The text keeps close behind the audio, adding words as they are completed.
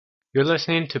You're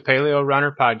listening to Paleo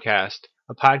Runner Podcast,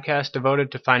 a podcast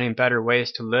devoted to finding better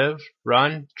ways to live,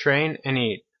 run, train, and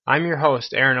eat. I'm your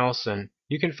host, Aaron Olson.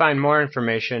 You can find more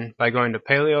information by going to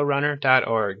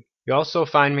paleorunner.org. You also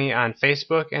find me on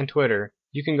Facebook and Twitter.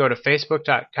 You can go to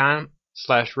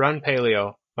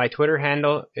facebook.com/runpaleo. My Twitter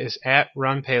handle is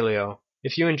 @runpaleo.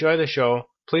 If you enjoy the show,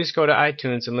 please go to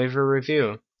iTunes and leave a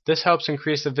review. This helps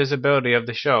increase the visibility of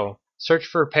the show. Search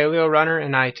for Paleo Runner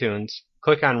in iTunes.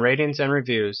 Click on Ratings and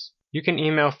Reviews. You can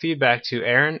email feedback to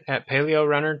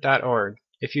aaron@paleorunner.org.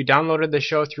 If you downloaded the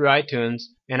show through iTunes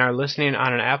and are listening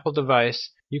on an Apple device,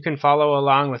 you can follow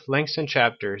along with links and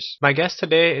chapters. My guest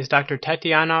today is Dr.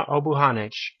 Tetiana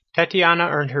Obuhanic. Tetiana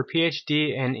earned her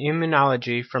PhD in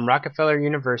immunology from Rockefeller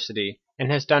University and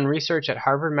has done research at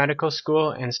Harvard Medical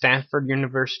School and Stanford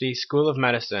University School of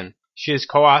Medicine. She is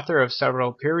co-author of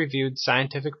several peer-reviewed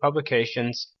scientific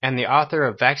publications and the author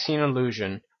of Vaccine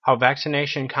Illusion: How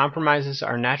Vaccination Compromises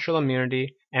Our Natural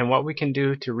Immunity and What We Can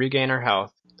Do to Regain Our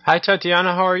Health. Hi,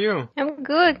 Tatiana. How are you? I'm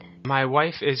good. My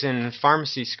wife is in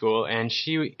pharmacy school, and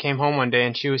she came home one day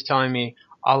and she was telling me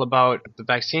all about the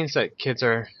vaccines that kids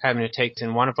are having to take,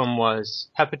 and one of them was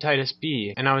hepatitis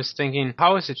B. And I was thinking,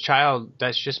 how is a child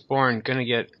that's just born going to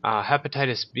get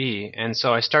hepatitis B? And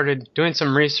so I started doing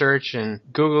some research and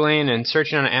Googling and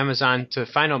searching on Amazon to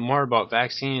find out more about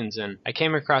vaccines, and I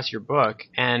came across your book,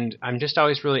 and I'm just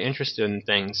always really interested in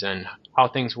things and how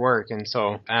things work, and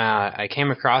so I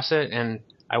came across it, and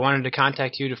I wanted to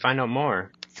contact you to find out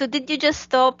more. So did you just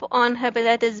stop on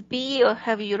hepatitis B, or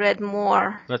have you read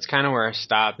more? That's kind of where I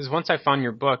stopped. Because once I found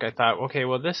your book, I thought, okay,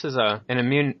 well, this is an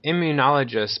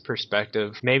immunologist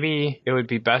perspective. Maybe it would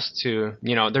be best to,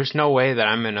 there's no way that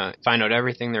I'm going to find out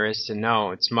everything there is to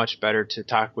know. It's much better to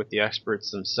talk with the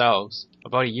experts themselves.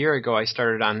 About a year ago, I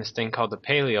started on this thing called the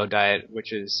paleo diet,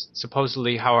 which is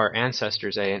supposedly how our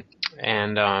ancestors ate.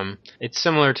 And it's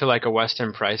similar to like a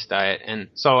Weston Price diet. And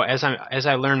so as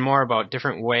I learn more about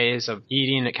different ways of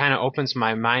eating, it kind of opens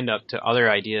my mind up to other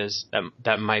ideas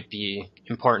that might be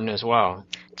important as well.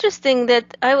 Interesting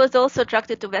that I was also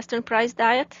attracted to Weston Price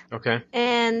diet. Okay.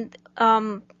 And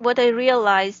what I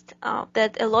realized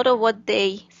that a lot of what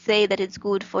they say that it's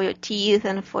good for your teeth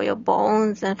and for your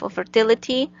bones and for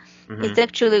fertility, it's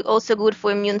actually also good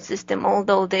for immune system,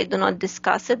 although they do not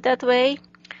discuss it that way.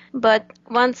 But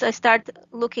once I start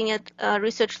looking at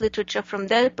research literature from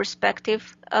that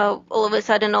perspective, all of a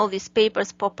sudden all these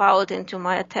papers pop out into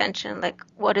my attention, like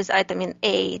what is vitamin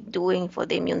A doing for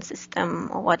the immune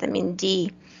system, or vitamin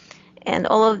D. And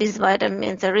all of these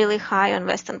vitamins are really high on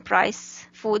Weston Price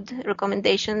food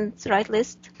recommendations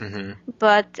list.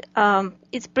 But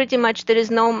it's pretty much, there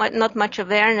is not much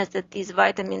awareness that these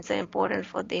vitamins are important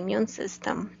for the immune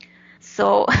system.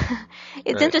 So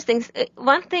it's Right. interesting.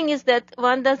 One thing is that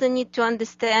one doesn't need to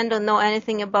understand or know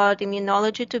anything about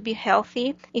immunology to be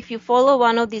healthy. If you follow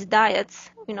one of these diets,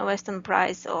 Weston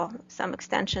Price or some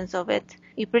extensions of it,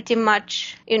 you pretty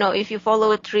much, if you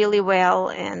follow it really well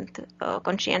and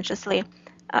conscientiously,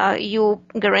 you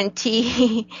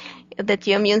guarantee that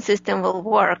your immune system will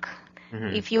work.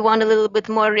 If you want a little bit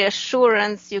more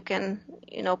reassurance, you can,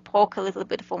 poke a little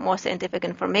bit for more scientific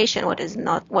information, what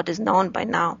is known by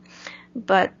now.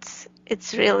 But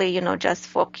it's really, just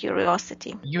for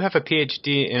curiosity. You have a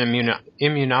PhD in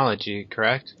immunology,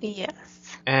 correct?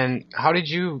 Yes. And how did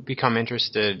you become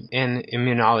interested in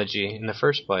immunology in the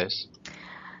first place?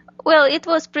 Well, it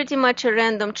was pretty much a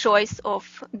random choice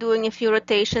of doing a few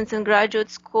rotations in graduate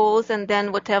schools, and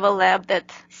then whatever lab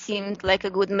that seemed like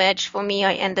a good match for me,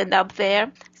 I ended up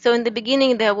there. So in the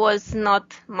beginning, there was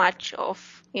not much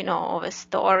of of a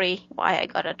story why I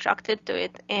got attracted to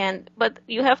it. But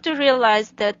you have to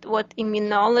realize that what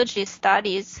immunology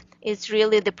studies is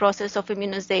really the process of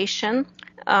immunization,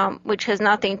 which has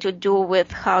nothing to do with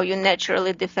how you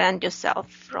naturally defend yourself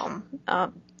from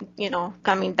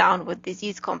coming down with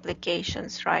disease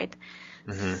complications, right?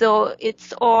 So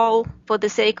it's all for the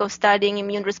sake of studying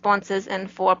immune responses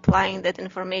and for applying that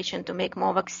information to make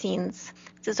more vaccines.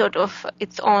 It's a sort of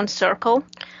its own circle.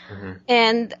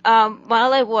 And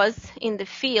while I was in the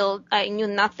field, I knew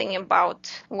nothing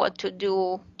about what to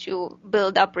do to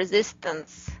build up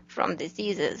resistance from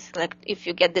diseases. Like if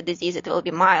you get the disease, it will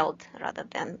be mild rather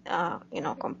than,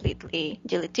 completely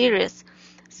deleterious.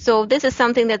 So this is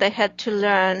something that I had to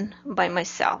learn by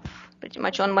myself, pretty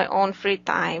much on my own free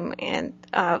time. And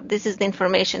this is the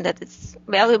information that is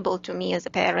valuable to me as a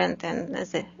parent and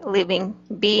as a living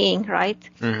being, right?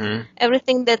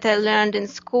 Everything that I learned in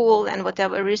school and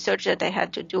whatever research that I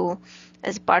had to do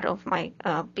as part of my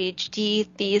PhD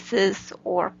thesis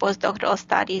or postdoctoral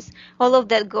studies, all of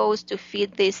that goes to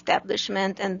feed the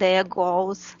establishment and their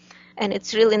goals. and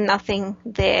it's really nothing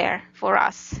there for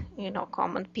us,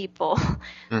 common people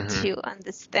Mm-hmm. to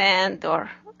understand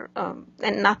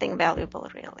and nothing valuable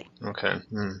really. Okay.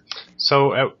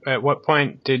 So at what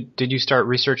point did you start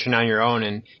researching on your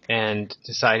own and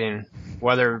deciding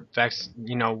whether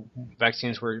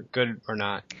vaccines were good or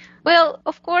not? Well,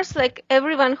 of course, like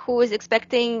everyone who is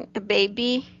expecting a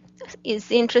baby is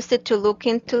interested to look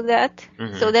into that.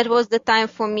 Mm-hmm. So that was the time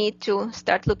for me to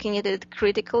start looking at it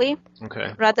critically.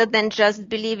 Okay. Rather than just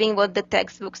believing what the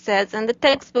textbook says. And the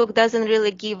textbook doesn't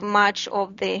really give much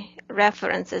of the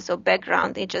references or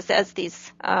background. It just has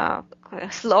these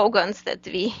slogans that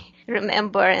we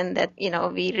remember and that,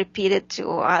 we repeated to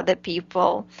other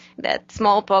people, that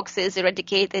smallpox is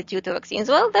eradicated due to vaccines.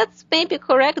 Well, that's maybe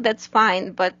correct. That's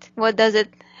fine. But what does it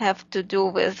have to do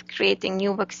with creating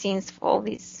new vaccines for all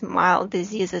these mild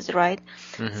diseases, right?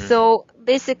 Mm-hmm. So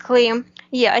basically,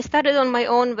 yeah, I started on my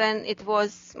own when it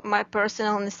was my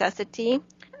personal necessity.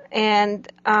 And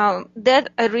that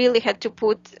I really had to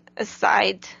put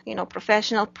aside,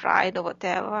 professional pride or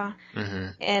whatever, Mm-hmm.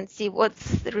 and see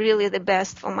what's really the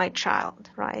best for my child,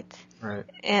 right? Right.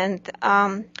 And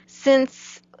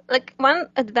since, like, one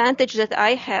advantage that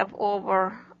I have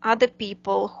over other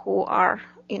people who are,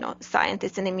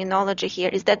 scientists in immunology here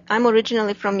is that I'm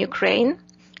originally from Ukraine,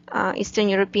 Eastern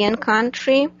European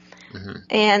country. Mm-hmm.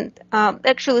 And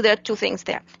actually, there are two things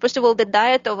there. First of all, the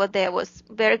diet over there was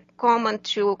very common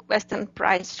to Western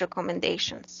price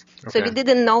recommendations. Okay. So we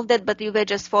didn't know that, but we were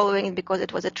just following it because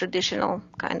it was a traditional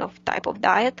kind of type of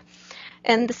diet.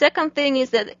 And the second thing is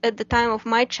that at the time of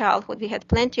my childhood, we had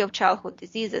plenty of childhood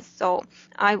diseases. So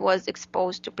I was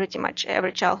exposed to pretty much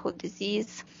every childhood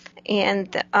disease.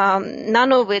 And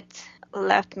none of it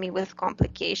left me with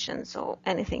complications or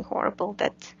anything horrible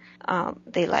that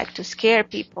they like to scare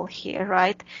people here,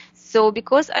 right? So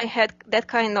because I had that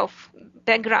kind of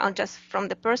background just from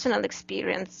the personal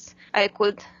experience, I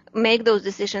could make those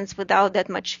decisions without that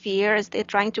much fear as they're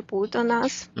trying to put on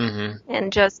us, mm-hmm.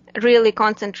 and just really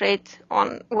concentrate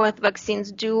on what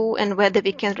vaccines do and whether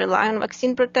we can rely on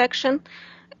vaccine protection.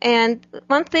 And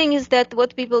one thing is that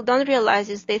what people don't realize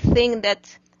is they think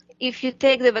that if you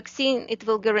take the vaccine, it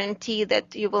will guarantee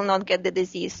that you will not get the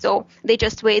disease. So they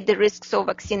just weigh the risks of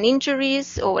vaccine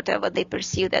injuries or whatever they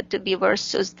perceive that to be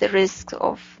versus the risk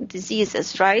of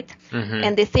diseases, right? Mm-hmm.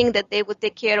 And they think that they would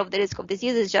take care of the risk of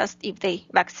diseases just if they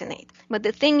vaccinate. But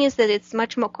the thing is that it's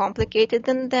much more complicated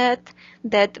than that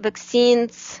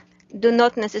vaccines do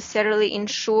not necessarily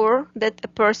ensure that a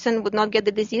person would not get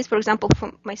the disease. For example,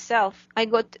 for myself, I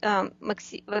got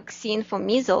vaccine for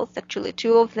measles, actually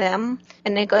 2 of them,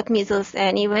 and I got measles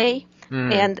anyway.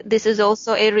 And this is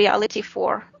also a reality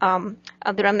for,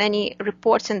 there are many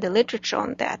reports in the literature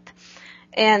on that.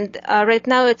 And right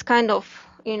now it's kind of,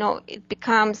 it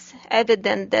becomes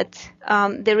evident that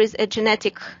there is a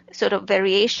genetic sort of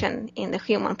variation in the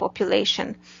human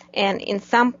population. And in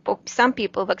some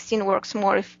people, vaccine works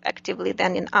more effectively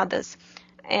than in others.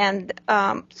 And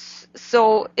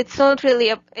so it's not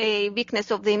really a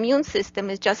weakness of the immune system.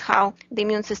 It's just how the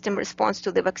immune system responds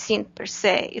to the vaccine per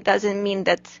se. It doesn't mean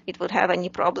that it would have any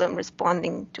problem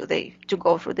responding to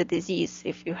go through the disease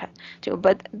if you had to.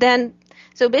 But then,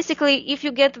 so basically, if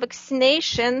you get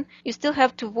vaccination, you still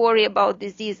have to worry about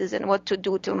diseases and what to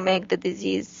do to make the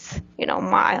disease,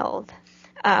 mild.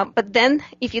 But then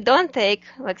if you don't take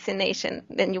vaccination,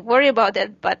 then you worry about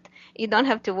it, but you don't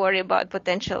have to worry about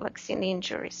potential vaccine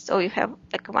injuries. So you have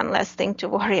like one less thing to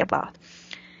worry about.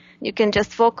 You can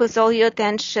just focus all your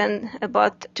attention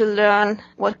to learn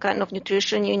what kind of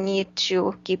nutrition you need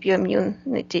to keep your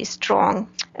immunity strong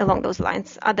along those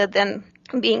lines, other than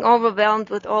being overwhelmed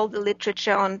with all the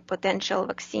literature on potential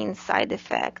vaccine side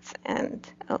effects and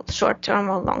short-term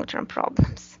or long-term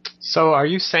problems. So are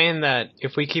you saying that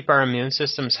if we keep our immune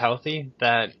systems healthy,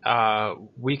 that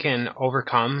we can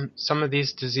overcome some of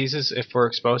these diseases if we're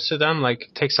exposed to them? Like,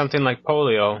 take something like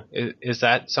polio. Is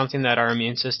that something that our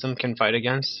immune system can fight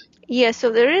against? Yeah,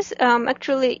 so there is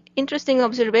actually interesting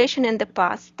observation in the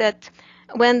past that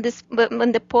when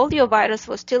the polio virus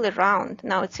was still around,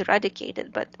 now it's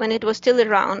eradicated, but when it was still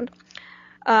around,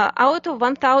 out of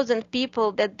 1,000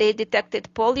 people that they detected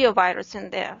polio virus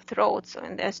in their throats or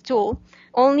in their stool,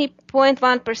 only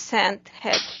 0.1%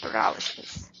 had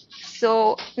paralysis.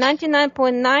 So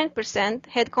 99.9%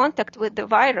 had contact with the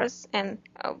virus and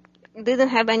didn't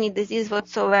have any disease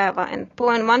whatsoever, and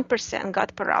 0.1%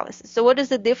 got paralysis. So what is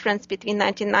the difference between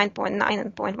 99.9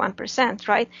 and 0.1%,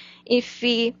 right? If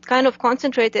we kind of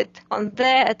concentrated on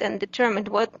that and determined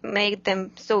what made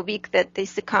them so weak that they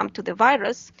succumbed to the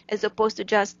virus, as opposed to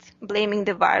just blaming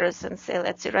the virus and say,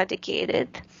 let's eradicate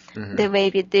it the way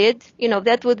we did,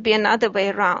 that would be another way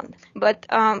around. But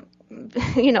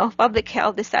public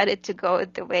health decided to go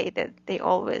the way that they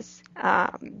always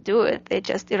do it. They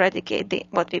just eradicate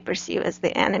what we perceive as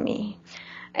the enemy.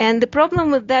 And the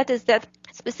problem with that is that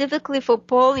specifically for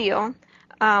polio,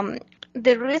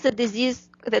 there is a disease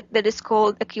that is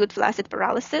called acute flaccid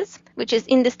paralysis, which is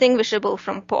indistinguishable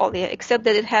from polio, except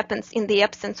that it happens in the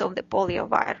absence of the polio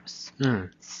virus.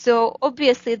 So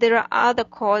obviously there are other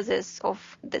causes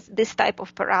of this type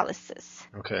of paralysis.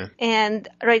 Okay. And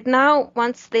right now,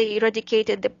 once they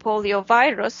eradicated the polio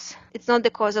virus, it's not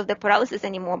the cause of the paralysis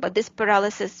anymore, but this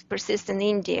paralysis persists in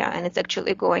India, and it's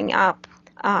actually going up.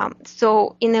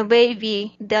 So in a way,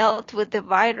 we dealt with the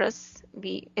virus.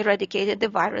 We eradicated the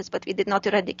virus, but we did not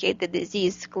eradicate the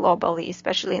disease globally,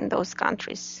 especially in those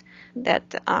countries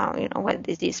that, where the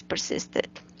disease persisted.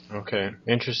 Okay,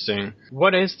 interesting.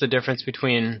 What is the difference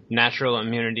between natural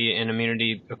immunity and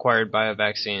immunity acquired by a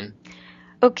vaccine?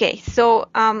 Okay, so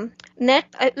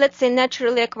let's say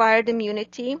naturally acquired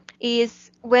immunity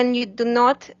is when you do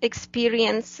not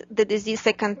experience the disease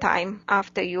second time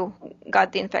after you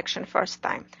got the infection first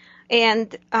time.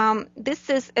 And this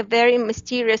is a very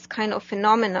mysterious kind of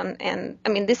phenomenon. And I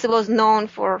mean, this was known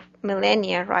for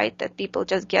millennia, right? That people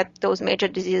just get those major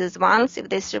diseases once. If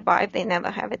they survive, they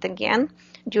never have it again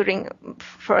during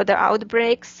further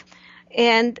outbreaks.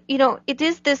 And, it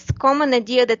is this common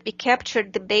idea that we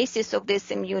captured the basis of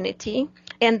this immunity,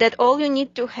 and that all you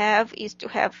need to have is to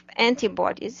have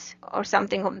antibodies or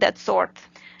something of that sort.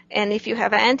 And if you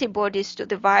have antibodies to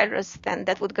the virus, then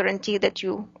that would guarantee that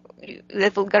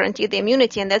that will guarantee the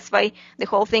immunity. And that's why the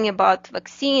whole thing about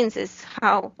vaccines is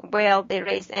how well they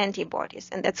raise antibodies.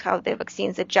 And that's how the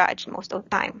vaccines are judged most of the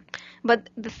time. But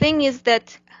the thing is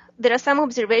that there are some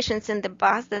observations in the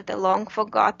past that are long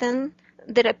forgotten.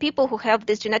 There are people who have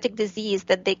this genetic disease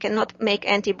that they cannot make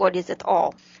antibodies at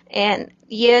all. And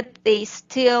yet they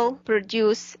still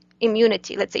produce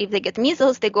immunity. Let's say if they get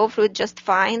measles, they go through it just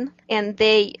fine, and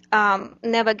they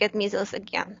never get measles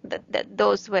again.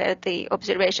 Those were the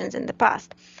observations in the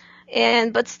past.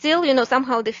 But still,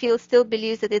 somehow the field still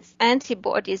believes that it's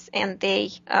antibodies, and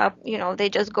they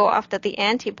just go after the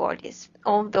antibodies,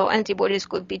 although antibodies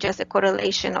could be just a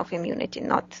correlation of immunity,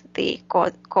 not the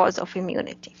cause of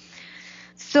immunity.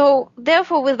 So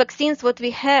therefore, with vaccines, what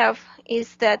we have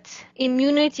is that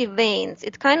immunity wanes.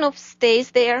 It kind of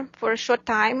stays there for a short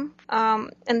time.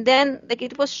 And then, like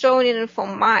it was shown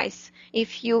from mice,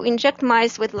 if you inject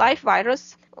mice with live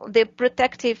virus, the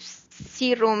protective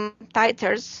serum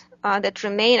titers that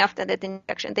remain after that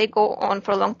injection, they go on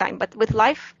for a long time. But with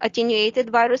live attenuated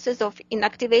viruses or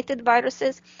inactivated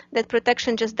viruses, that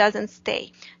protection just doesn't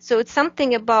stay. So it's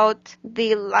something about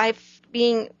the life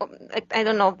being,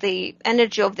 the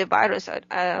energy of the virus,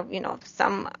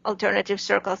 some alternative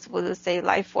circles will say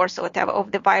life force or whatever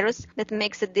of the virus that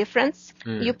makes a difference.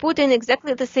 You put in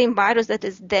exactly the same virus that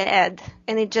is dead,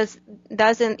 and it just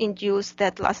doesn't induce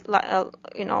that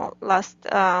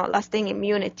lasting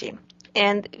immunity.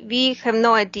 And we have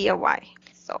no idea why.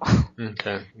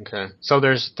 Okay. So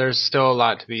there's still a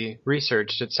lot to be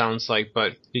researched, it sounds like,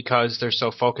 but because they're so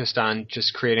focused on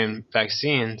just creating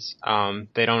vaccines,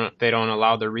 they don't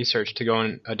allow the research to go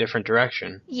in a different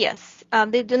direction. Yes,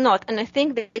 they do not, and I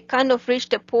think they kind of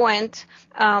reached a point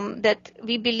that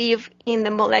we believe in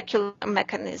the molecular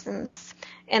mechanisms.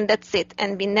 And that's it.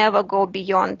 And we never go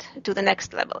beyond to the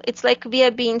next level. It's like we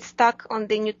are being stuck on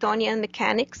the Newtonian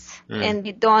mechanics, and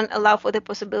we don't allow for the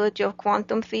possibility of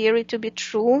quantum theory to be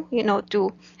true,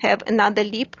 to have another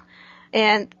leap.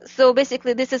 And so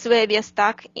basically this is where we are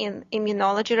stuck in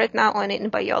immunology right now, and in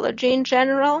biology in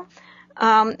general.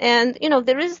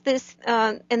 There is this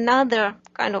another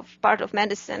kind of part of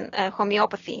medicine,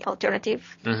 homeopathy, alternative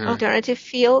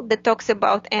field that talks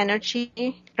about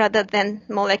energy rather than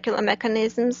molecular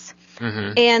mechanisms.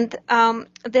 And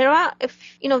there are,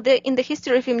 in the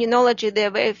history of immunology,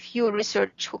 there were a few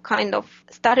researchers who kind of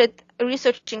started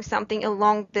researching something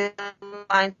along the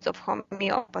lines of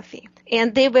homeopathy.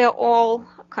 And they were all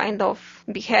kind of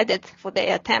beheaded for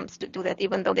their attempts to do that,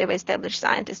 even though they were established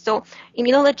scientists. So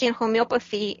immunology and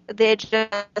homeopathy, they're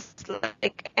just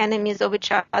like enemies of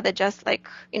each other, just like,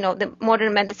 the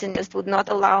modern medicine just would not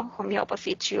allow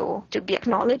homeopathy to be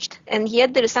acknowledged. And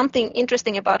yet there is something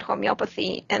interesting about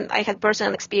homeopathy, and I had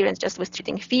personal experience just with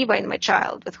treating fever in my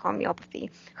child with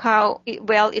homeopathy, how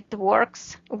well it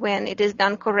works when it is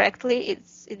done correctly.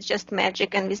 It's just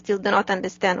magic, and we still do not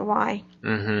understand why.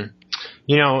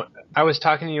 I was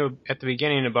talking to you at the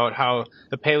beginning about how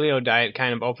the paleo diet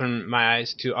kind of opened my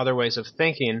eyes to other ways of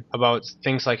thinking about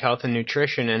things like health and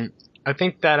nutrition, and I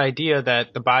think that idea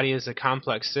that the body is a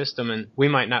complex system and we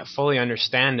might not fully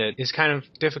understand it is kind of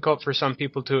difficult for some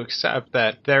people to accept,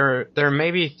 that there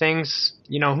may be things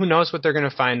who knows what they're going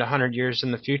to find 100 years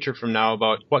in the future from now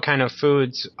about what kind of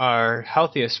foods are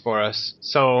healthiest for us.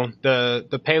 So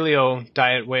the paleo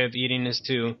diet way of eating is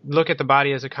to look at the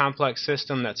body as a complex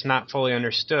system that's not fully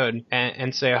understood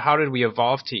and say, how did we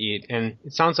evolve to eat? And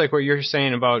it sounds like what you're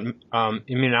saying about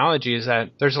immunology is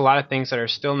that there's a lot of things that are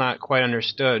still not quite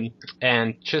understood.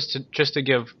 And just to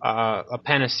give a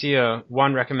panacea,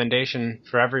 one recommendation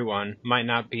for everyone might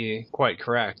not be quite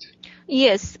correct.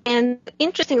 Yes, and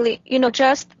interestingly,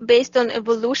 just based on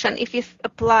evolution, if you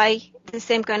apply the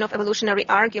same kind of evolutionary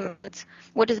arguments,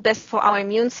 what is best for our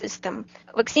immune system,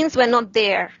 vaccines were not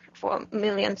there for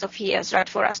millions of years, right,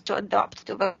 for us to adopt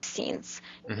to vaccines.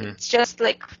 Mm-hmm. It's just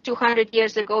like 200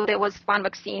 years ago, there was one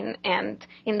vaccine, and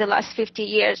in the last 50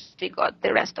 years, we got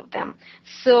the rest of them.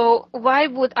 So why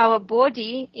would our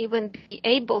body even be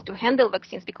able to handle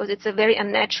vaccines? Because it's a very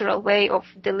unnatural way of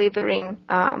delivering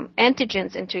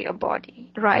antigens into your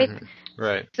body, right? Mm-hmm.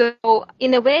 Right. So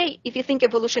in a way, if you think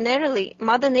evolutionarily,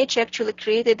 Mother Nature actually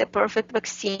created a perfect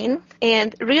vaccine.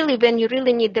 And really, when you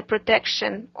really need the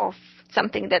protection of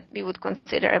something that we would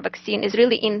consider a vaccine is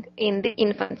really in the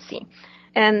infancy.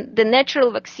 And the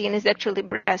natural vaccine is actually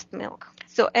breast milk.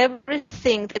 So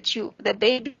everything that the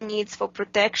baby needs for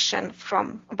protection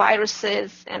from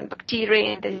viruses and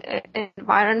bacteria in the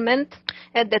environment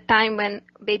at the time when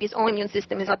baby's own immune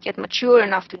system is not yet mature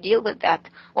enough to deal with that,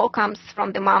 all comes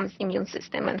from the mom's immune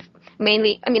system. And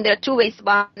mainly, there are two ways.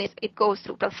 One is it goes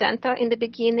through placenta in the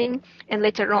beginning, and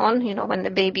later on, when the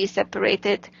baby is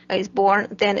separated, is born,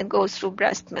 then it goes through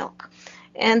breast milk.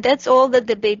 And that's all that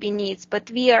the baby needs.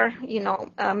 But we are,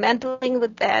 meddling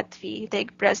with that. We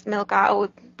take breast milk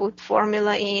out, put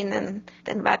formula in, and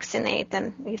then vaccinate.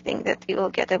 And we think that we will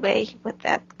get away with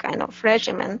that kind of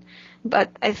regimen.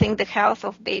 But I think the health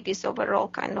of babies overall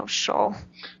kind of show.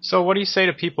 So what do you say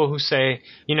to people who say,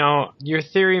 your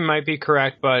theory might be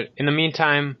correct, but in the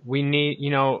meantime, we need,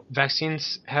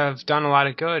 vaccines have done a lot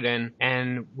of good,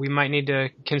 and we might need to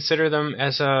consider them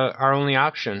as our only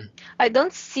option? I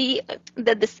don't see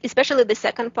that especially the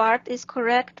second part is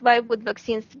correct. Why would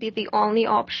vaccines be the only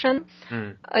option?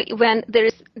 When there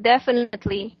is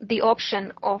definitely the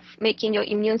option of making your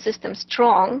immune system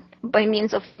strong by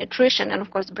means of nutrition and, of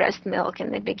course, breast milk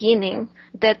in the beginning,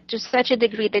 that to such a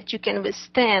degree that you can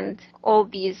withstand all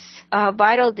these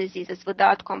viral diseases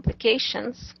without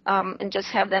complications and just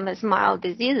have them as mild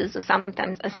diseases or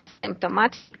sometimes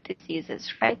asymptomatic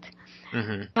diseases, right?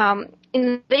 Mm-hmm.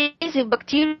 Invasive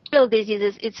bacterial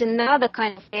diseases, it's another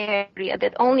kind of area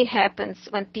that only happens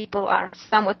when people are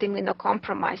somewhat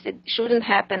immunocompromised. It shouldn't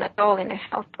happen at all in a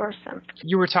healthy person.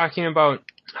 You were talking about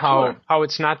how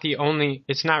it's not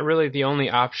really the only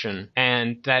option,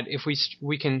 and that if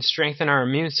we can strengthen our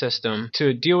immune system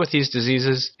to deal with these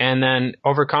diseases and then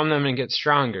overcome them and get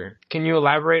stronger. Can you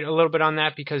elaborate a little bit on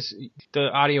that, because the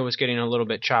audio was getting a little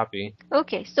bit choppy?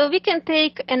 Okay, so we can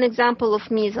take an example of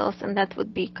measles, and that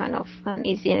would be kind of an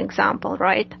easy example,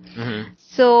 right? Mm-hmm.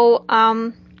 So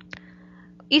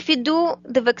if you do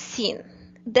the vaccine,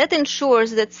 that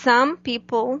ensures that some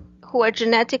people who are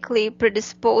genetically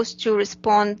predisposed to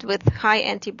respond with high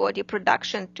antibody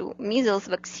production to measles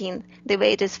vaccine, the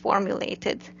way it is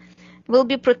formulated, will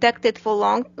be protected for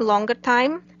longer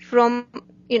time from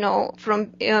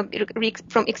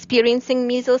experiencing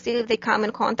measles if they come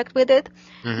in contact with it.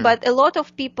 Mm-hmm. But a lot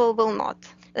of people will not.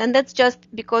 And that's just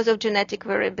because of genetic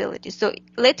variability. So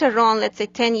later on, let's say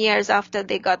 10 years after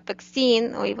they got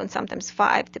vaccine, or even sometimes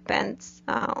 5, depends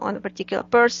on a particular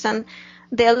person,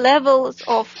 their levels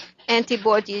of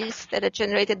antibodies that are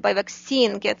generated by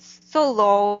vaccine gets so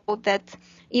low that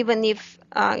even if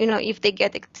they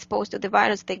get exposed to the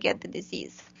virus, they get the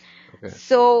disease. Okay.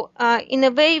 So in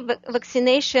a way,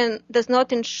 vaccination does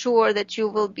not ensure that you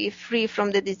will be free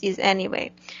from the disease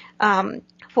anyway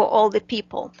for all the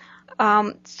people.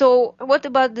 So what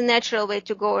about the natural way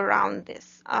to go around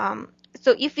this?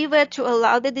 So if we were to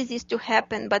allow the disease to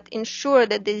happen, but ensure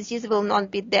that the disease will not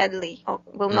be deadly or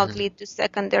will mm-hmm. not lead to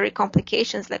secondary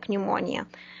complications like pneumonia,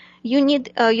 you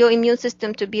need your immune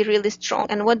system to be really strong.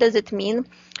 And what does it mean?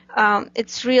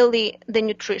 It's really the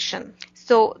nutrition.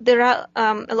 So there are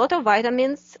a lot of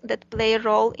vitamins that play a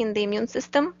role in the immune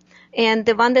system. And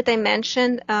the one that I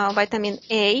mentioned, vitamin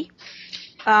A,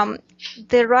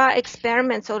 there are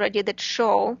experiments already that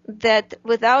show that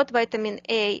without vitamin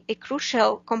A, a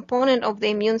crucial component of the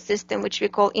immune system, which we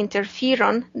call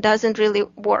interferon, doesn't really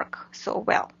work so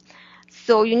well.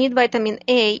 So you need vitamin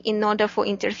A in order for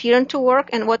interferon to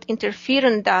work. And what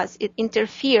interferon does, it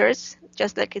interferes,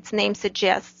 just like its name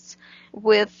suggests,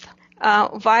 with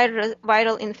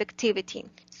viral infectivity.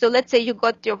 So let's say you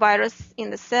got your virus in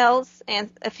the cells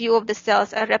and a few of the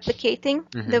cells are replicating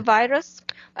the virus.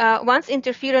 Once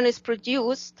interferon is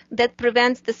produced, that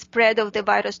prevents the spread of the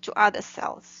virus to other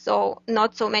cells. So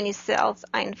not so many cells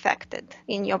are infected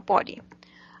in your body.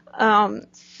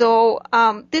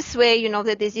 This way,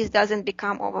 the disease doesn't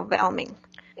become overwhelming.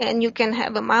 And you can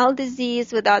have a mild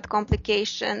disease without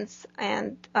complications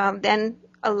and then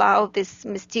allow this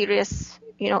mysterious,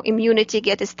 immunity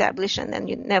get established, and then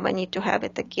you never need to have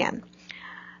it again.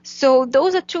 So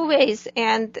those are two ways,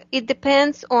 and it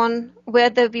depends on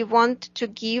whether we want to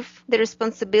give the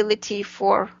responsibility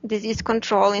for disease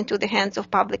control into the hands of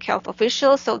public health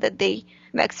officials so that they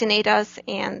vaccinate us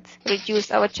and reduce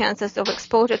our chances of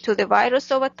exposure to the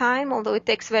virus over time, although it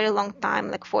takes very long time,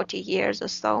 like 40 years or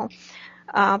so.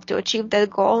 To achieve that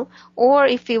goal, or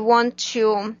if we want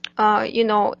to,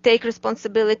 take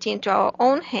responsibility into our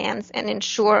own hands and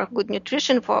ensure good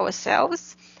nutrition for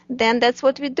ourselves, then that's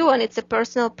what we do, and it's a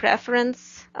personal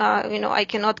preference. I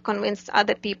cannot convince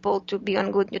other people to be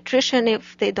on good nutrition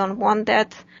if they don't want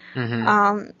that,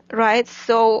 right?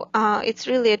 So it's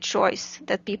really a choice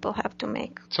that people have to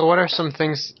make. So what are some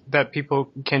things that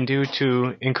people can do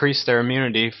to increase their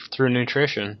immunity through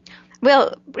nutrition?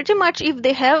 Well, pretty much if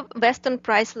they have Western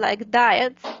price-like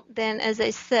diet, then as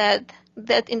I said,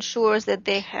 that ensures that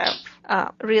they have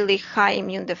really high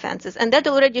immune defenses. And that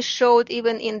already showed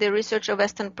even in the research of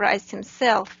Weston Price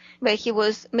himself, where he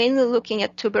was mainly looking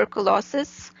at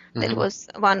tuberculosis. That was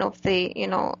one of the,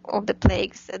 of the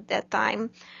plagues at that time.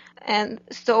 And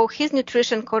so his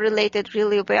nutrition correlated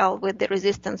really well with the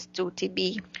resistance to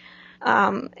TB.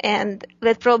 And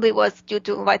that probably was due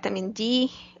to vitamin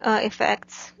D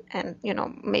effects, and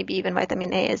maybe even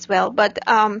vitamin A as well. But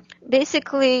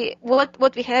basically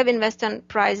what we have in Western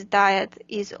Price diet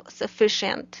is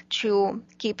sufficient to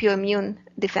keep your immune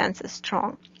defenses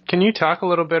strong. Can you talk a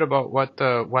little bit about what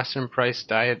the Western Price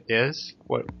diet is?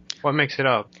 What makes it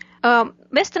up?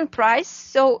 Weston Price,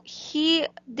 so he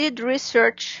did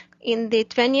research in the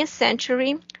 20th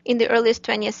century, in the earliest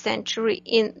 20th century,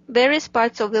 in various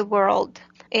parts of the world.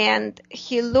 And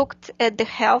he looked at the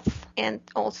health and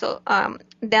also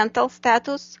dental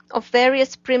status of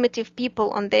various primitive people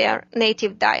on their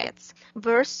native diets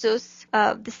versus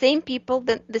the same people,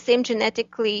 the same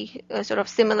genetically sort of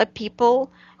similar people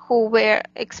who were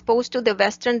exposed to the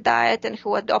Western diet and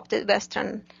who adopted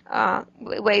Western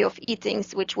way of eating,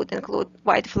 which would include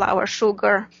white flour,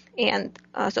 sugar, and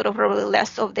sort of really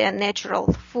less of their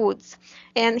natural foods.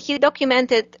 And he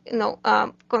documented,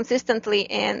 consistently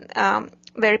and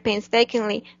very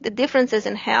painstakingly the differences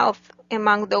in health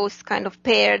among those kind of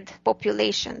paired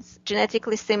populations,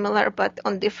 genetically similar but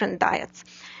on different diets.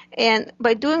 And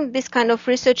by doing this kind of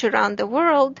research around the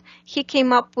world, he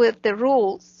came up with the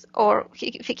rules, or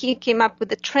he came up with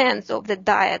the trends of the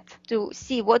diet to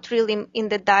see what really in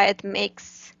the diet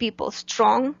makes people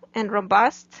strong and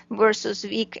robust versus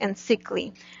weak and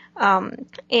sickly.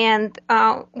 And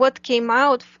what came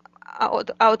out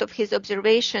of his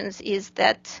observations is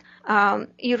that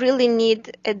you really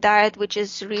need a diet which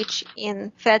is rich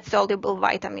in fat-soluble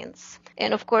vitamins.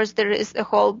 And of course, there is a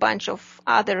whole bunch of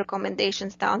other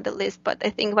recommendations down the list, but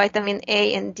I think vitamin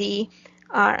A and D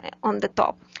are on the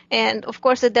top. And of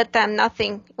course, at that time,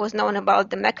 nothing was known about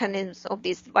the mechanisms of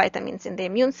these vitamins in the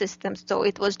immune system, so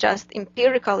it was just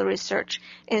empirical research.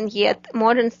 And yet,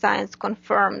 modern science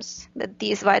confirms that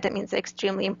these vitamins are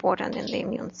extremely important in the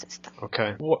immune system.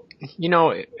 Okay. Well,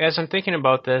 as I'm thinking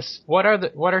about this, what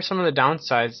are some of the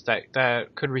downsides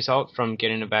that could result from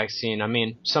getting a vaccine? I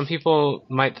mean, some people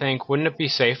might think, wouldn't it be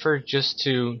safer just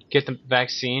to get the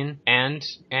vaccine and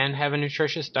have a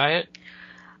nutritious diet?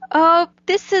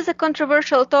 This is a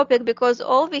controversial topic because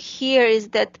all we hear is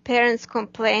that parents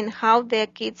complain how their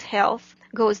kids' health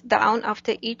goes down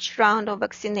after each round of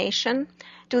vaccination,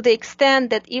 to the extent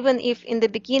that even if in the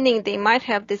beginning they might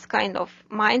have this kind of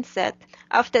mindset,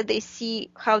 after they see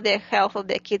how the health of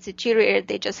their kids deteriorate,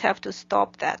 they just have to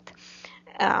stop that.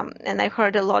 And I've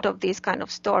heard a lot of these kind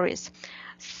of stories.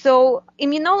 So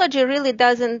immunology really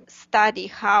doesn't study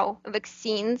how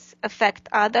vaccines affect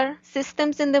other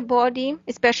systems in the body,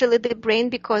 especially the brain,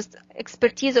 because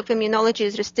expertise of immunology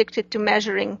is restricted to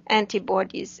measuring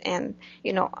antibodies and,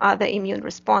 other immune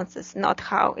responses, not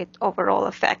how it overall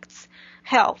affects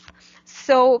health.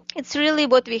 So it's really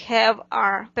what we have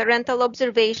are parental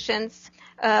observations,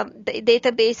 the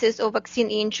databases of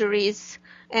vaccine injuries,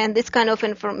 and this kind of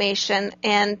information.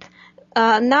 And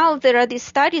now there are these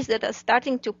studies that are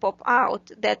starting to pop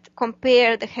out that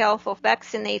compare the health of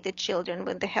vaccinated children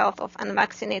with the health of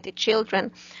unvaccinated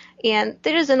children. And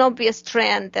there is an obvious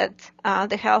trend that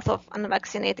the health of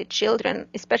unvaccinated children,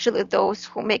 especially those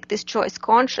who make this choice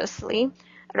consciously,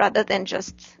 rather than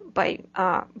just by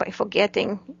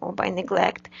forgetting or by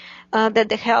neglect, that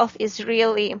the health is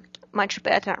really much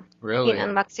better in Really?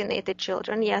 unvaccinated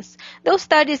children. Yes, those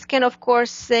studies can, of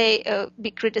course,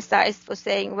 be criticized for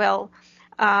saying, well,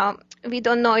 we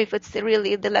don't know if it's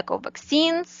really the lack of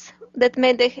vaccines that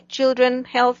made the children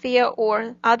healthier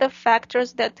or other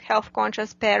factors that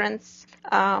health-conscious parents,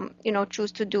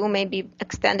 choose to do, maybe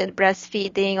extended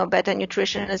breastfeeding or better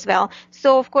nutrition as well.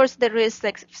 So, of course, there is,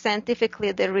 like,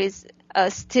 scientifically, there is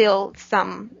still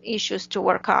some issues to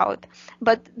work out.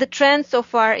 But the trend so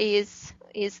far is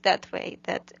that way,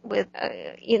 that with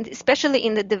especially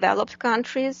in the developed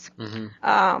countries,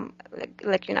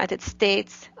 like United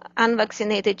States,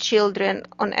 unvaccinated children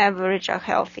on average are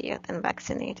healthier than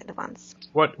vaccinated ones.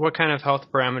 What kind of health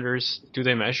parameters do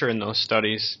they measure in those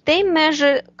studies? They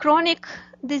measure chronic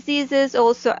diseases,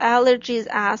 also allergies,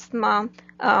 asthma,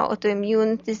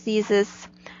 autoimmune diseases,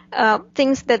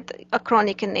 things that are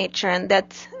chronic in nature and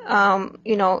that,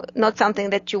 not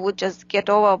something that you would just get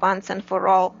over once and for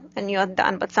all and you're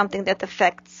done, but something that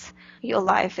affects your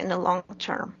life in the long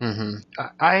term.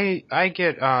 I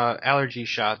get allergy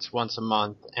shots once a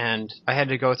month, and I had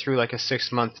to go through like a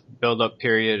 6-month build-up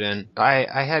period, and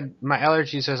I had my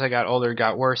allergies as I got older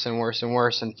got worse and worse and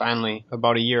worse, and finally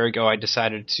about a year ago I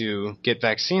decided to get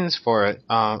vaccines for it,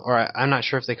 I'm not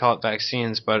sure if they call it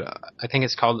vaccines, but I think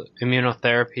it's called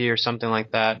immunotherapy or something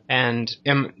like that. And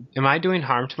am I doing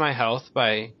harm to my health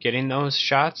by getting those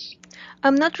shots?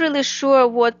 I'm not really sure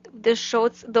what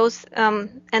those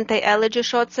anti-allergy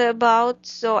shots are about,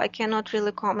 so I cannot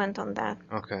really comment on that.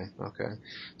 Okay.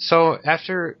 So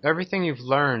after everything you've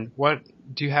learned, what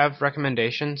do you have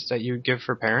recommendations that you give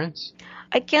for parents?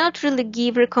 I cannot really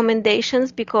give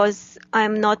recommendations because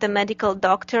I'm not a medical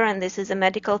doctor and this is a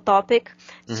medical topic.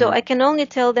 So I can only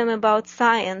tell them about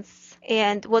science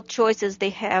and what choices they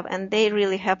have, and they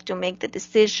really have to make the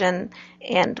decision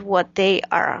and what they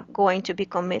are going to be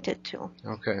committed to.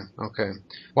 Okay.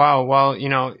 Wow. Well,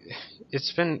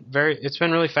 it's been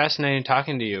really fascinating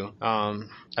talking to you.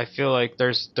 I feel like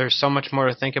there's so much more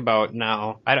to think about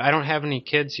now. I don't have any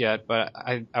kids yet, but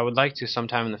I would like to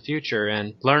sometime in the future,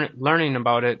 and learning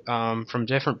about it from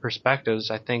different perspectives,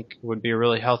 I think would be a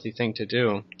really healthy thing to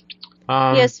do.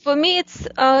 Yes, for me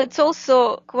it's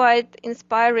also quite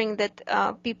inspiring that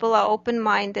people are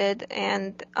open-minded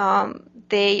and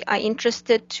they are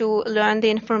interested to learn the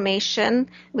information,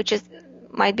 which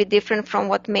might be different from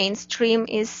what mainstream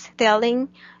is telling,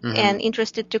 and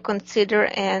interested to consider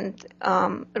and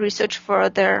research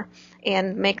further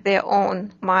and make their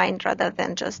own mind rather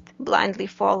than just blindly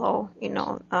follow,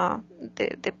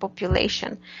 the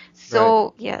population. So,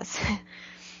 right. Yes.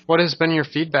 What has been your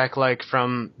feedback like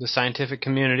from the scientific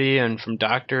community and from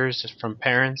doctors, from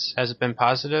parents? Has it been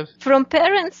positive? From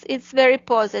parents, it's very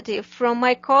positive. From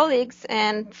my colleagues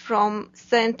and from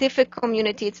scientific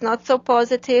community, it's not so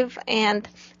positive. And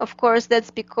of course,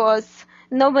 that's because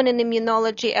no one in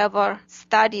immunology ever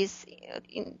studies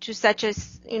to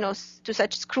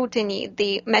such scrutiny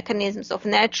the mechanisms of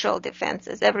natural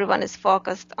defenses. Everyone is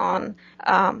focused on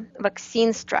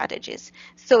vaccine strategies.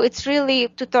 So it's really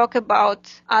to talk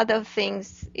about other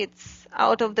things. It's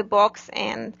out of the box,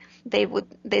 and they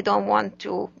don't want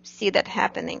to see that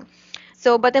happening.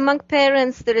 So, but among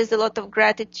parents, there is a lot of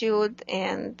gratitude,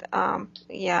 and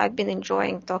I've been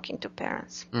enjoying talking to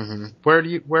parents.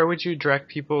 Where would you direct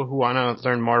people who want to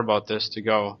learn more about this to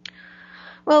go?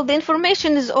 Well, the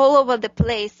information is all over the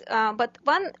place, but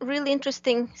one really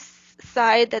interesting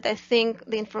side that I think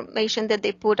the information that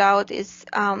they put out is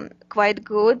quite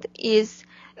good is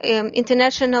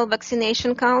International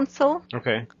Vaccination Council.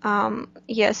 Okay.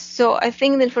 Yes, so I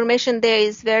think the information there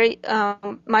is very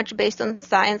much based on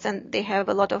science, and they have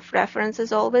a lot of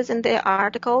references always in their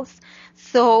articles.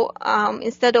 So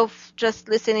instead of just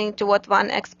listening to what one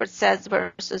expert says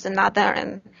versus another,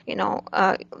 and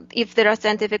if there are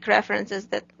scientific references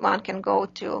that one can go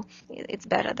to, it's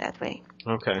better that way.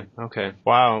 Okay.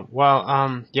 Wow.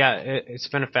 Well, it's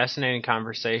been a fascinating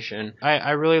conversation.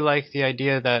 I really like the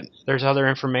idea that there's other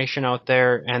information out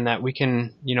there and that we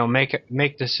can,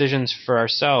 make decisions for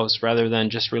ourselves rather than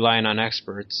just relying on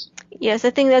experts. Yes,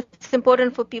 I think that's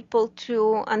important for people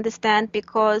to understand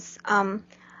because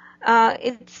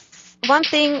it's one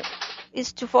thing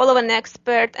is to follow an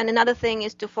expert, and another thing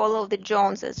is to follow the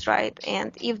Joneses, right?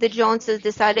 And if the Joneses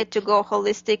decided to go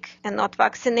holistic and not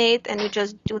vaccinate, and you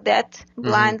just do that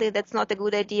blindly, that's not a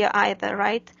good idea either,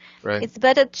 right? Right. It's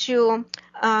better to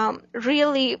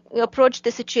really approach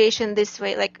the situation this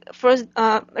way. Like first,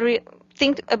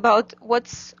 think about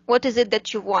what is it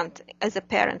that you want as a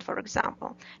parent, for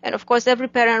example. And of course, every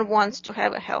parent wants to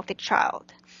have a healthy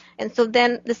child. And so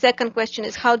then the second question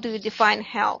is, how do you define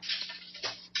health?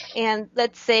 And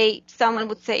let's say someone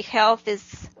would say health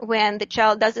is when the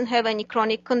child doesn't have any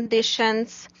chronic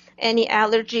conditions, any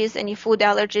allergies, any food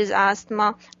allergies,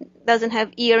 asthma, doesn't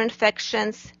have ear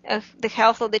infections. The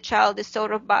health of the child is so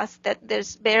robust that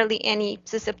there's barely any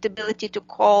susceptibility to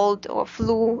cold or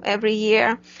flu every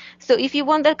year. So if you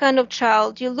want that kind of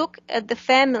child, you look at the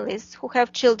families who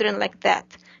have children like that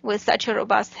with such a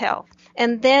robust health.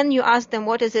 And then you ask them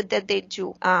what is it that they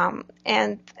do,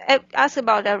 and ask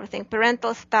about everything: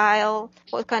 parental style,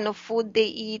 what kind of food they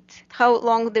eat, how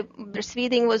long the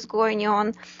breastfeeding was going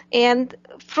on. And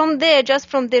from there, just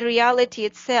from the reality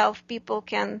itself, people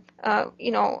can,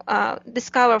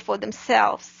 discover for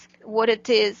themselves what it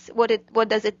is, what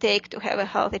does it take to have a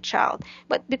healthy child.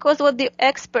 But because what the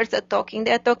experts are talking,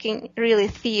 they're talking really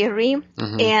theory.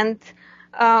 And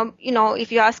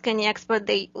if you ask any expert,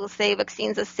 they will say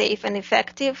vaccines are safe and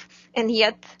effective. And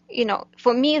yet,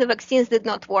 for me, the vaccines did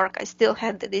not work. I still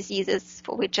had the diseases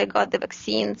for which I got the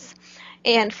vaccines.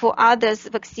 And for others,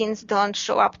 vaccines don't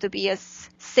show up to be as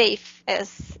safe as,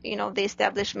 the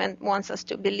establishment wants us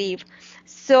to believe.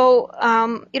 So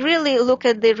you really look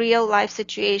at the real life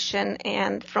situation,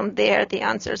 and from there, the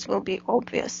answers will be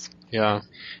obvious. Yeah.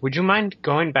 Would you mind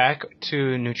going back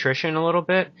to nutrition a little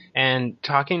bit and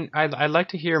talking? I'd like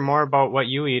to hear more about what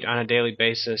you eat on a daily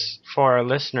basis for our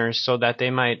listeners, so that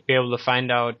they might be able to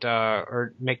find out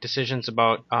or make decisions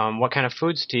about what kind of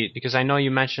foods to eat, because I know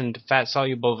you mentioned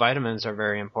fat-soluble vitamins are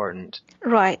very important.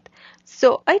 Right.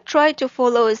 So I try to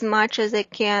follow as much as I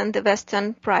can the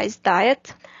Western Price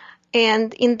diet.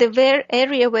 And in the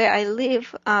area where I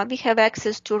live, we have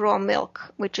access to raw milk,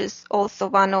 which is also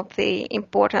one of the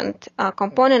important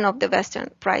component of the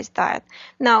Western Price diet.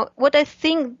 Now, what I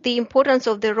think the importance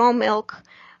of the raw milk,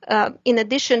 in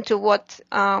addition to what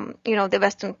the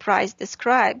Western Price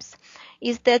describes,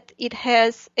 is that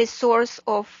it's a source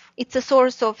of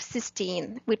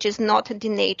cysteine, which is not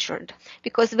denatured.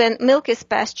 Because when milk is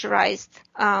pasteurized,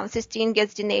 cysteine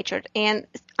gets denatured, and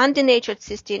undenatured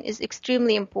cysteine is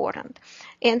extremely important.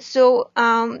 And so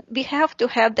we have to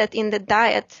have that in the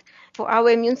diet for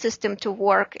our immune system to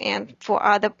work and for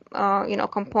other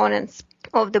components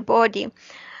of the body.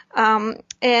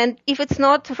 And if it's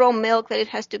not raw milk, then it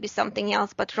has to be something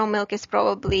else. But raw milk is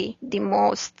probably the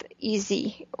most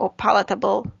easy or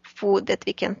palatable food that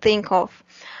we can think of.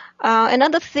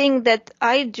 Another thing that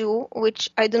I do,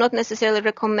 which I do not necessarily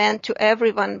recommend to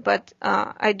everyone, but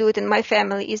I do it in my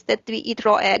family, is that we eat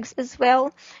raw eggs as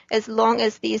well, as long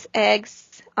as these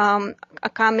eggs are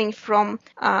coming from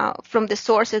the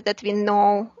sources that we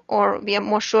know, or we are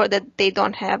more sure that they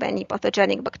don't have any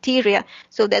pathogenic bacteria.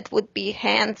 So that would be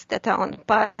hens that are on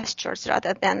pastures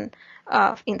rather than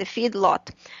in the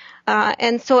feedlot.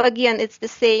 And so again, it's the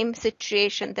same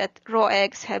situation, that raw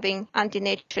eggs having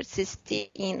undenatured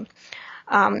cysteine.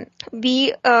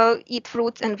 We eat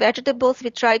fruits and vegetables.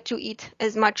 We try to eat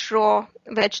as much raw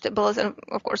vegetables and,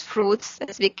 of course, fruits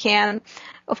as we can.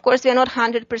 Of course, we are not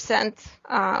 100%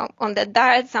 on that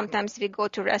diet. Sometimes we go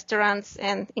to restaurants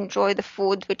and enjoy the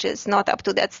food, which is not up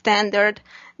to that standard.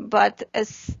 But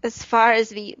as far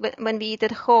as when we eat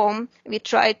at home, we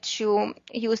try to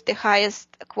use the highest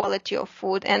quality of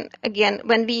food. And again,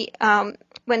 when we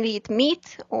eat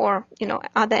meat or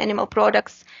other animal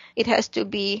products, it has to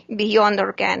be beyond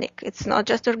organic. It's not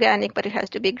just organic, but it has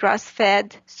to be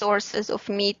grass-fed sources of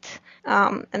meat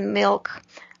and milk.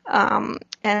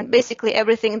 And basically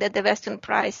everything that the Western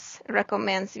Price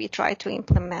recommends, we try to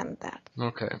implement that.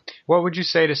 Okay. What would you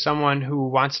say to someone who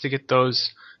wants to get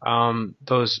those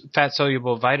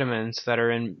fat-soluble vitamins that are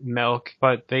in milk,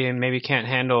 but they maybe can't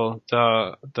handle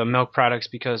the milk products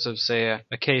because of, say,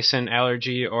 a casein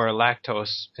allergy or a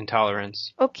lactose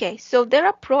intolerance? Okay, so there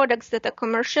are products that are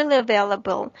commercially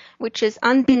available, which is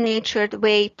undenatured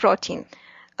whey protein.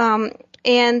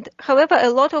 And however,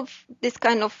 a lot of this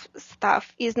kind of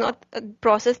stuff is not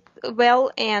processed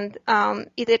well, and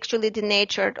it actually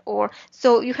denatured,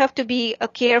 so you have to be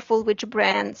careful which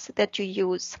brands that you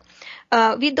use.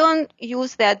 We don't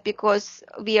use that because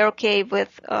we are okay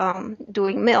with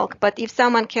doing milk, but if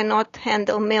someone cannot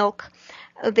handle milk,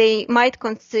 they might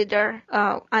consider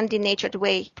undenatured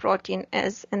whey protein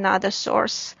as another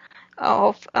source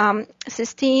of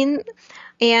cysteine.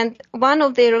 And one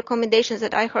of the recommendations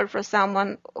that I heard from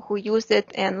someone who used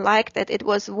it and liked it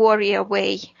was Warrior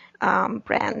Whey.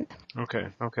 brand. Okay,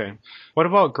 okay. What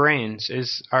about grains?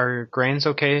 Are grains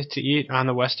okay to eat on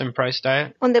the Weston Price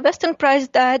diet? On the Western Price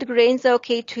diet, grains are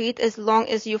okay to eat as long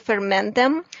as you ferment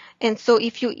them. And so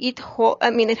if you eat whole, I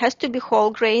mean, it has to be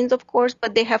whole grains, of course,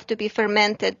 but they have to be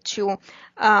fermented to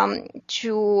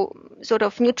sort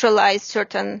of neutralize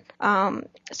certain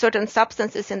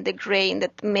substances in the grain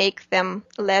that make them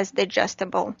less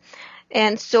digestible.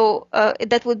 And so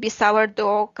that would be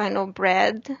sourdough kind of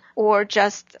bread, or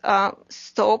just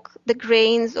soak the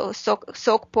grains or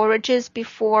soak porridges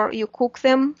before you cook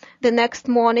them the next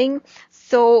morning.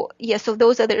 So so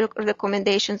those are the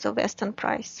recommendations of Weston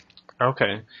Price.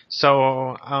 Okay.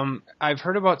 So I've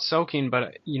heard about soaking,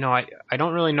 but I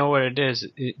don't really know what it is.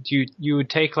 You would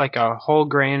take like a whole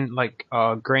grain, like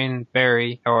a grain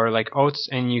berry or like oats,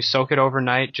 and you soak it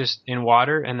overnight just in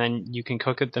water, and then you can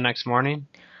cook it the next morning?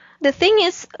 The thing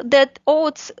is that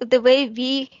oats, the way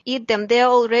we eat them, they're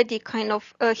already kind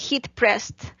of heat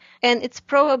pressed. And it's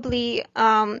probably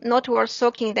not worth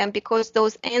soaking them, because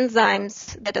those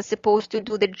enzymes that are supposed to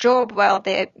do the job while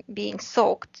they're being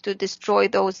soaked to destroy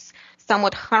those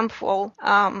somewhat harmful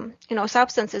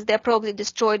substances, they're probably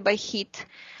destroyed by heat.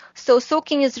 So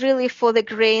soaking is really for the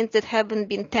grains that haven't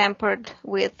been tampered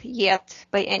with yet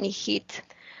by any heat.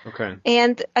 Okay.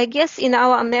 And I guess in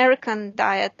our American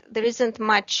diet, there isn't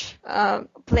much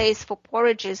place for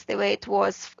porridges the way it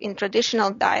was in traditional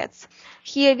diets.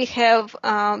 Here we have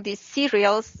these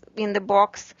cereals in the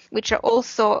box, which are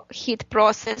also heat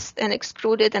processed and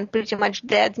extruded and pretty much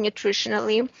dead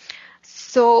nutritionally.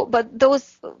 So, but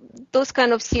those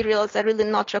kind of cereals are really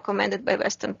not recommended by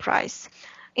Weston Price.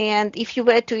 And if you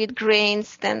were to eat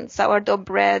grains, then sourdough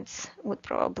breads would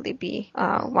probably be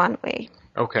one way.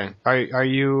 Okay. Are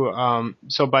you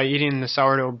so by eating the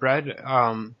sourdough bread,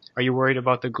 are you worried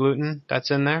about the gluten that's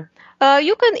in there?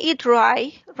 You can eat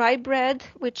rye bread,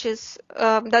 which is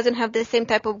doesn't have the same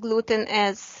type of gluten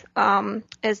as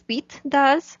wheat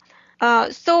does.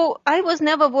 So I was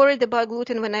never worried about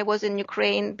gluten when I was in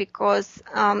Ukraine, because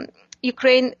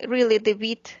Ukraine, really, the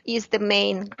wheat is the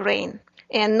main grain.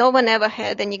 And no one ever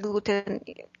had any gluten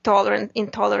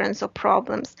intolerance or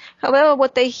problems. However,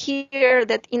 what I hear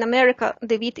that in America,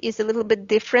 the wheat is a little bit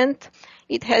different.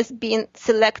 It has been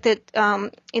selected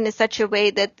in such a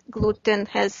way that gluten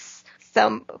has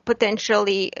some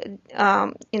potentially,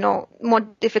 more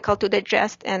difficult to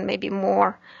digest and maybe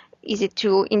more easy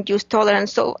to induce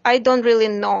tolerance. So I don't really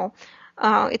know.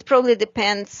 It probably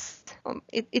depends.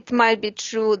 It might be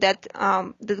true that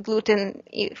the gluten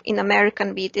in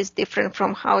American wheat is different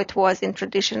from how it was in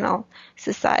traditional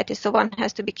society. So one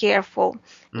has to be careful.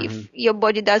 Mm-hmm. If your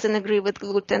body doesn't agree with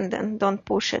gluten, then don't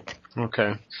push it.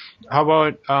 Okay. How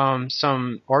about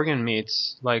some organ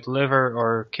meats like liver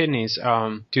or kidneys?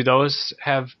 Do those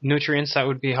have nutrients that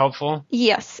would be helpful?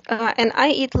 Yes, and I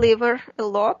eat liver a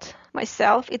lot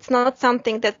myself. It's not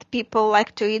something that people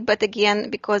like to eat, but again,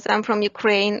 because I'm from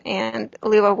Ukraine and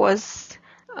liver was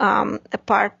a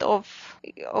part of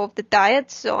the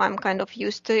diet, so I'm kind of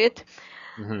used to it.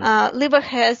 Mm-hmm. Liver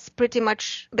has pretty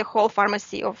much the whole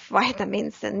pharmacy of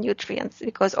vitamins and nutrients,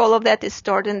 because all of that is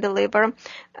stored in the liver.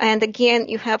 And again,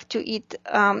 you have to eat,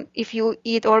 if you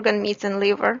eat organ meats and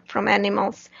liver from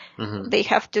animals, mm-hmm. they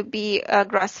have to be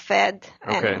grass-fed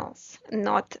animals,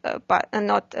 not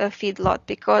feedlot,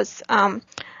 because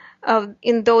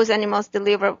in those animals, the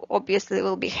liver obviously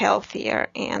will be healthier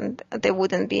and there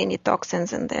wouldn't be any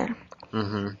toxins in there.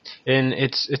 Mm-hmm. And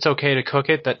it's okay to cook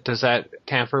it. Does that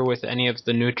tamper with any of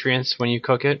the nutrients when you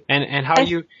cook it? And how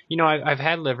do you I've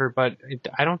had liver, but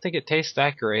I don't think it tastes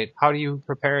that great. How do you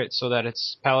prepare it so that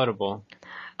it's palatable?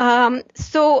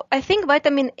 So I think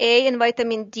vitamin A and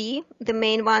vitamin D, the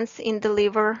main ones in the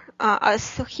liver, are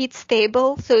heat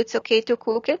stable, so it's okay to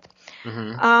cook it.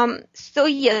 Mm-hmm. So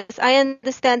yes, I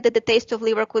understand that the taste of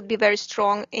liver could be very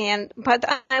strong, but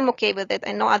I'm okay with it.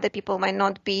 I know other people might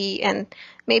not be, and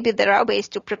maybe there are ways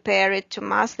to prepare it to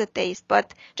mask the taste,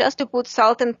 but just to put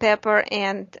salt and pepper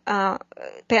and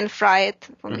pan fry it,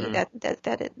 for mm-hmm. me, that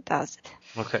it does it.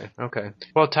 Okay.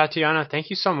 Well, Tatiana, thank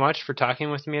you so much for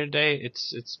talking with me today.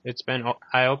 It's been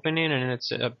eye-opening, and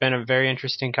it's been a very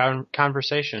interesting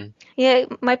conversation. Yeah,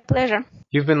 my pleasure.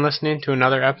 You've been listening to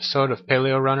another episode of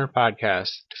Paleo Runner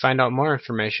Podcast. To find out more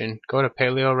information, go to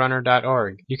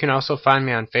paleorunner.org. You can also find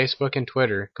me on Facebook and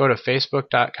Twitter. Go to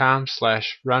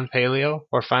facebook.com/runpaleo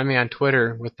or find me on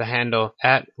Twitter with the handle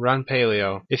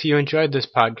 @runpaleo. If you enjoyed this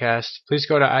podcast, please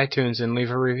go to iTunes and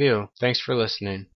leave a review. Thanks for listening.